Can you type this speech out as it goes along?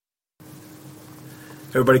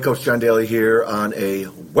Everybody, Coach John Daly here on a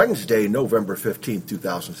Wednesday, November 15th,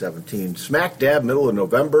 2017. Smack dab middle of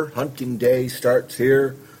November, hunting day starts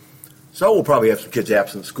here. So we'll probably have some kids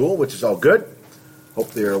absent at school, which is all good.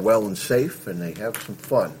 Hope they are well and safe and they have some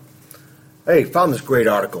fun. Hey, found this great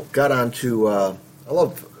article. Got onto, I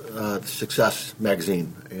love Success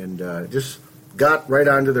magazine, and just got right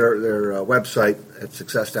onto their website at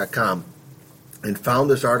success.com and found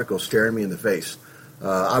this article staring me in the face.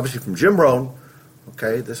 Obviously from Jim Rohn.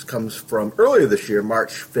 Okay, this comes from earlier this year,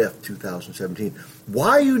 March 5th, 2017.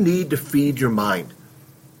 Why you need to feed your mind.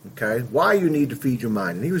 Okay, why you need to feed your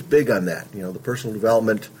mind. And he was big on that, the personal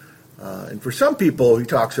development. And for some people, he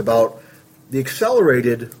talks about the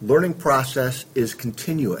accelerated learning process is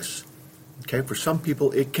continuous. Okay, for some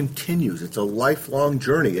people, it continues. It's a lifelong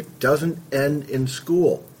journey. It doesn't end in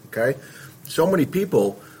school. Okay, so many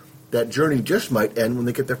people, that journey just might end when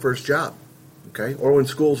they get their first job. Okay, or when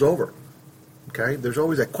school's over. Okay, there's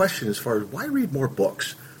always that question as far as why read more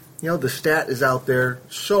books? The stat is out there.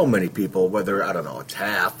 So many people, whether, I don't know, it's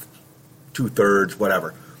half, 2/3,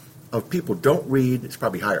 whatever, of people don't read, it's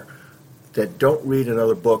probably higher, that don't read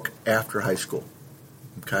another book after high school.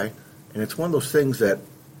 Okay, and it's one of those things that,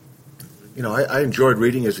 I enjoyed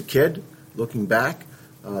reading as a kid, looking back,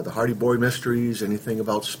 the Hardy Boy mysteries, anything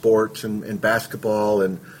about sports and basketball,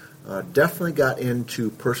 and definitely got into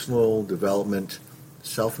personal development,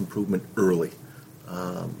 self-improvement early.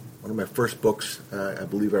 One of my first books I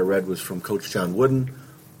believe I read was from Coach John Wooden.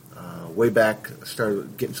 Way back, I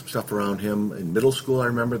started getting some stuff around him in middle school, I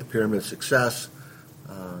remember, the Pyramid of Success,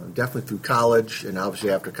 definitely through college and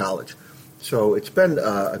obviously after college. So it's been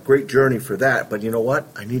a great journey for that, but you know what?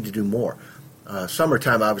 I need to do more.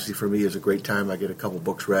 Summertime, obviously, for me is a great time. I get a couple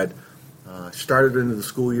books read. Started into the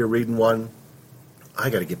school year reading one.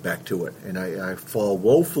 I got to get back to it, and I fall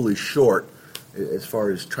woefully short as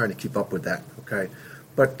far as trying to keep up with that, okay?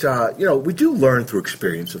 But, we do learn through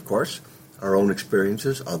experience, of course, our own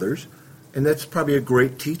experiences, others, and that's probably a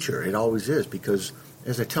great teacher. It always is, because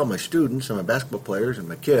as I tell my students and my basketball players and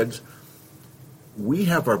my kids, we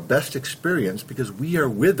have our best experience because we are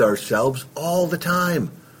with ourselves all the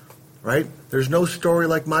time, right? There's no story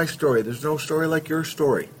like my story. There's no story like your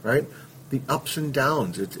story, right? The ups and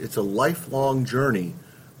downs. It's a lifelong journey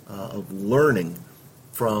of learning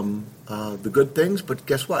from the good things, but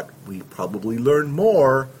guess what? We probably learn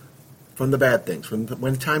more from the bad things,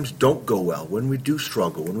 when times don't go well, when we do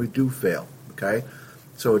struggle, when we do fail, okay?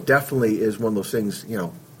 So it definitely is one of those things,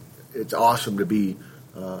 it's awesome to be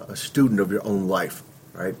a student of your own life,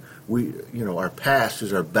 right? Our past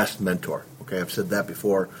is our best mentor, okay? I've said that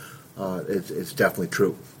before. It's definitely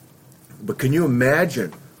true. But can you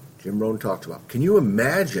imagine, Jim Rohn talks about, can you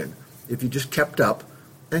imagine if you just kept up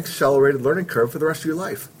an accelerated learning curve for the rest of your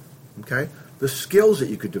life, okay? The skills that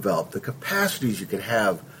you could develop, the capacities you could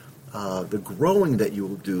have, the growing that you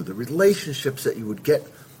will do, the relationships that you would get,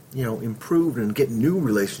 improved and get new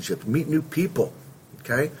relationships, meet new people,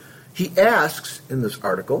 okay? He asks in this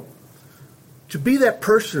article to be that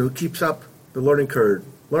person who keeps up the learning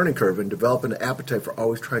curve and develop an appetite for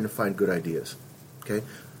always trying to find good ideas, okay?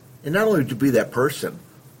 And not only to be that person,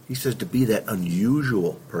 he says to be that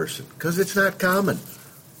unusual person, because it's not common,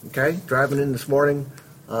 okay? Driving in this morning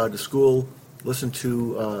to school, listen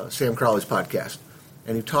to Sam Crowley's podcast,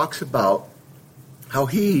 and he talks about how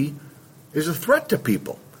he is a threat to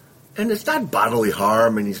people. And it's not bodily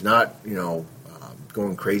harm, and he's not,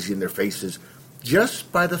 going crazy in their faces,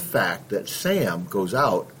 just by the fact that Sam goes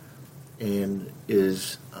out and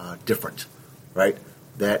is different, right?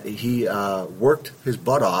 That he worked his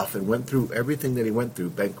butt off and went through everything that he went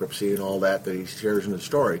through, bankruptcy and all that he shares in the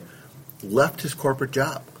story, left his corporate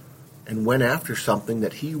job and went after something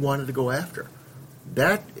that he wanted to go after.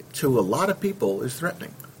 That, to a lot of people, is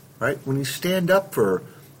threatening, right? When you stand up for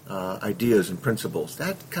ideas and principles,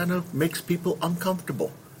 that kind of makes people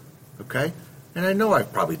uncomfortable, okay? And I know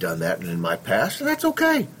I've probably done that in my past, and that's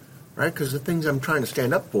okay, right? Because the things I'm trying to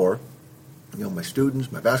stand up for, my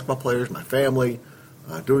students, my basketball players, my family,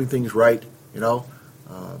 doing things right,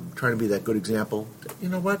 trying to be that good example. You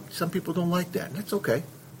know what? Some people don't like that, and that's okay.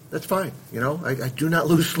 That's fine. I do not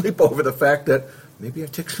lose sleep over the fact that maybe I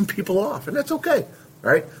tick some people off, and that's okay,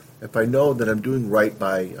 right? If I know that I'm doing right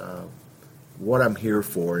by what I'm here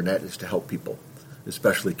for, and that is to help people,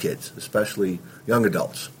 especially kids, especially young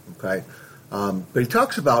adults, okay? But he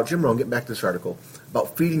talks about, Jim Rohn, getting back to this article,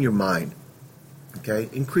 about feeding your mind, okay?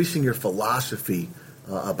 Increasing your philosophy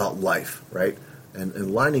about life, right?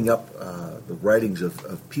 And lining up the writings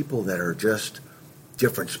of people that are just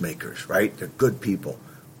difference makers, right? They're good people,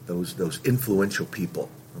 those influential people,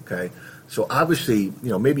 okay? So obviously,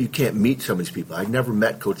 maybe you can't meet some of these people. I've never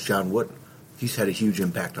met Coach John Wooden. he's had a huge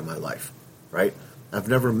impact on my life, right? I've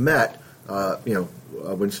never met,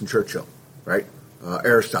 Winston Churchill, right?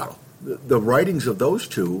 Aristotle. The writings of those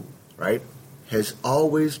two, right, has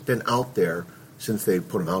always been out there since they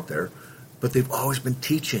put them out there, but they've always been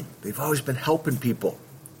teaching. They've always been helping people,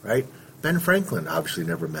 right? Ben Franklin, obviously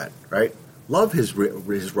never met, right? Love his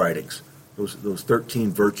writings, those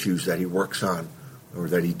 13 virtues that he works on, or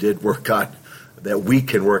that he did work on, that we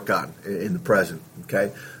can work on in the present,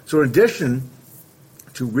 okay? So in addition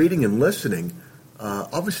to reading and listening,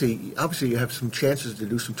 obviously you have some chances to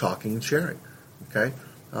do some talking and sharing, okay?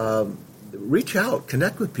 Reach out,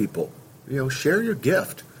 connect with people, share your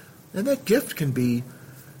gift. And that gift can be,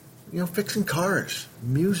 fixing cars,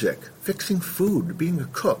 music, fixing food, being a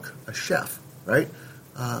cook, a chef, right?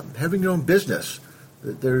 Having your own business.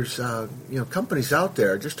 There's, companies out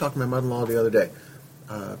there. Just talking to my mother-in-law the other day.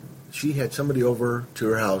 She had somebody over to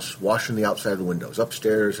her house washing the outside of the windows,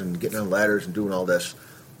 upstairs, and getting on ladders and doing all this.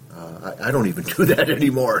 I don't even do that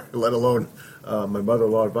anymore, let alone my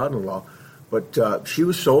mother-in-law and father-in-law. But she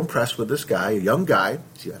was so impressed with this guy, a young guy.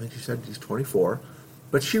 I think she said he's 24.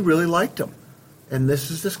 But she really liked him. And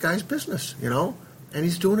this is this guy's business, and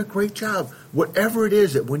he's doing a great job. Whatever it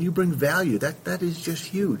is, that when you bring value, that is just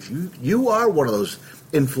huge. You are one of those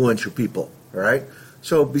influential people, all right?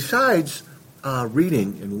 So besides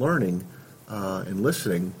reading and learning and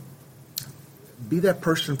listening, be that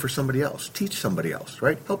person for somebody else. Teach somebody else,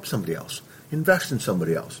 right? Help somebody else. Invest in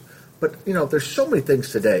somebody else. But, there's so many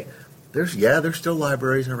things today. There's still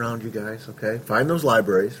libraries around you guys, okay? Find those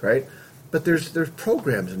libraries, right? But there's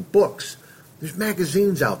programs and books. There's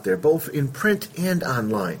magazines out there, both in print and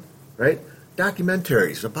online, right?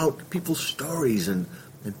 Documentaries about people's stories and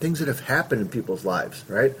things that have happened in people's lives,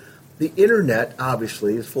 right? The internet,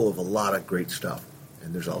 obviously, is full of a lot of great stuff.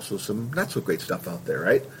 And there's also some not so great stuff out there,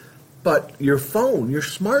 right? But your phone, your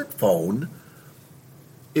smartphone,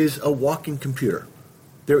 is a walking computer.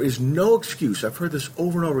 There is no excuse. I've heard this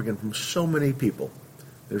over and over again from so many people.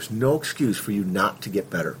 There's no excuse for you not to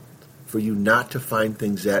get better, for you not to find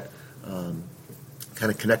things that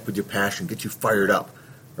kind of connect with your passion, get you fired up,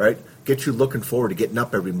 right? Get you looking forward to getting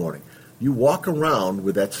up every morning. You walk around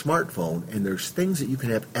with that smartphone, and there's things that you can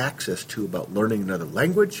have access to about learning another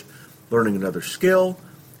language, learning another skill,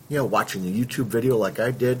 watching a YouTube video like I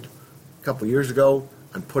did a couple years ago.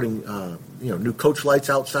 I'm putting new coach lights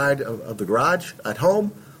outside of the garage at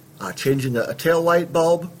home, changing a tail light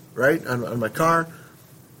bulb, right, on my car.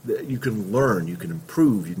 You can learn, you can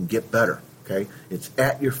improve, you can get better, okay? It's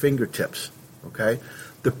at your fingertips, okay?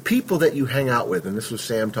 The people that you hang out with, and this was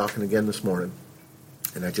Sam talking again this morning,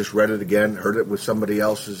 and I just read it again, heard it with somebody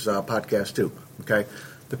else's podcast too, okay?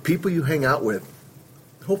 The people you hang out with,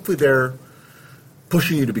 hopefully they're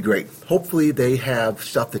pushing you to be great. Hopefully they have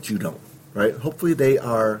stuff that you don't, right? Hopefully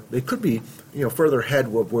they could be, further ahead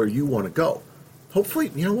of where you want to go.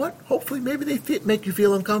 Hopefully, you know what? Hopefully maybe they make you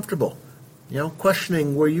feel uncomfortable.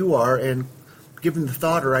 Questioning where you are and giving the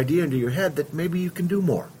thought or idea into your head that maybe you can do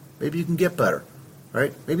more. Maybe you can get better,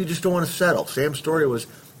 right? Maybe you just don't want to settle. Sam's story was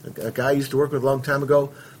a guy I used to work with a long time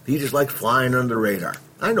ago. He just liked flying under the radar.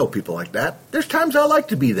 I know people like that. There's times I like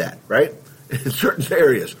to be that, right? In certain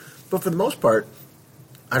areas. But for the most part,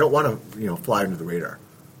 I don't want to, fly under the radar.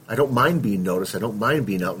 I don't mind being noticed. I don't mind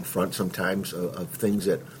being out in front sometimes of things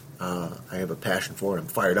that I have a passion for and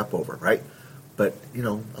I'm fired up over, right? But,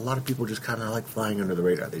 a lot of people just kind of like flying under the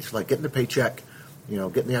radar. They just like getting a paycheck,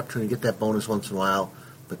 getting the opportunity to get that bonus once in a while,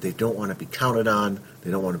 but they don't want to be counted on. They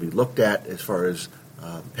don't want to be looked at as far as,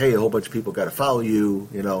 hey, a whole bunch of people got to follow you,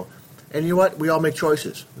 And you know what? We all make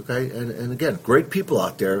choices, okay? And again, great people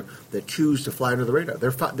out there that choose to fly under the radar.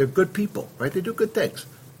 They're good people, right? They do good things,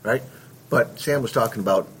 right? But Sam was talking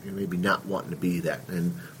about maybe not wanting to be that.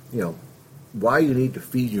 And, why you need to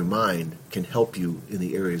feed your mind can help you in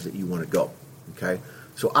the areas that you want to go. Okay,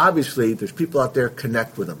 so obviously there's people out there,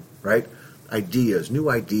 connect with them, right? New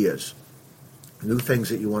ideas, new things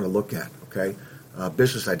that you want to look at, okay?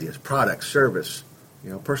 Business ideas, products, service,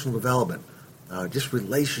 personal development, just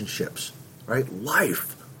relationships, right?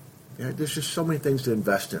 Life. There's just so many things to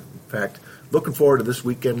invest in. In fact, looking forward to this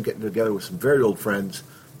weekend, getting together with some very old friends.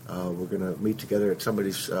 We're going to meet together at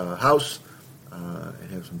somebody's house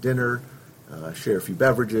and have some dinner. Share a few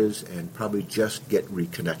beverages, and probably just get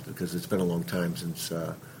reconnected because it's been a long time since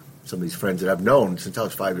some of these friends that I've known since I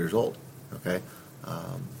was 5 years old, okay?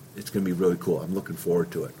 It's going to be really cool. I'm looking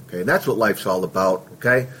forward to it, okay? And that's what life's all about,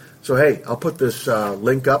 okay? So, hey, I'll put this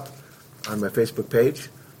link up on my Facebook page,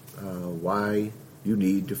 Why You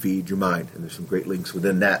Need to Feed Your Mind. And there's some great links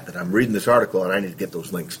within that I'm reading this article, and I need to get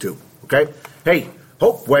those links too, okay? Hey,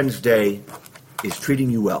 hope Wednesday is treating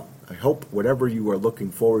you well. I hope whatever you are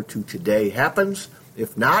looking forward to today happens.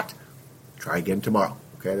 If not, try again tomorrow.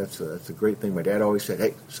 Okay, that's a great thing. My dad always said,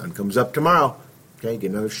 hey, sun comes up tomorrow. Okay,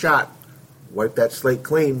 get another shot. Wipe that slate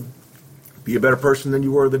clean. Be a better person than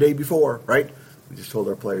you were the day before, right? We just told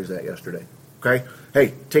our players that yesterday. Okay?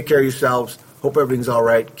 Hey, take care of yourselves. Hope everything's all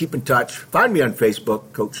right. Keep in touch. Find me on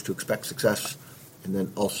Facebook, Coach to Expect Success, and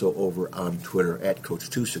then also over on Twitter at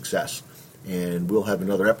Coach2Success. And we'll have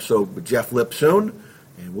another episode with Jeff Lipp soon,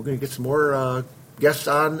 and we're going to get some more guests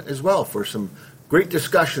on as well for some great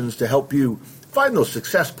discussions to help you find those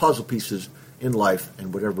success puzzle pieces in life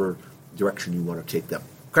and whatever direction you want to take them.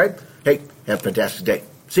 Okay? Hey, have a fantastic day.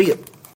 See you.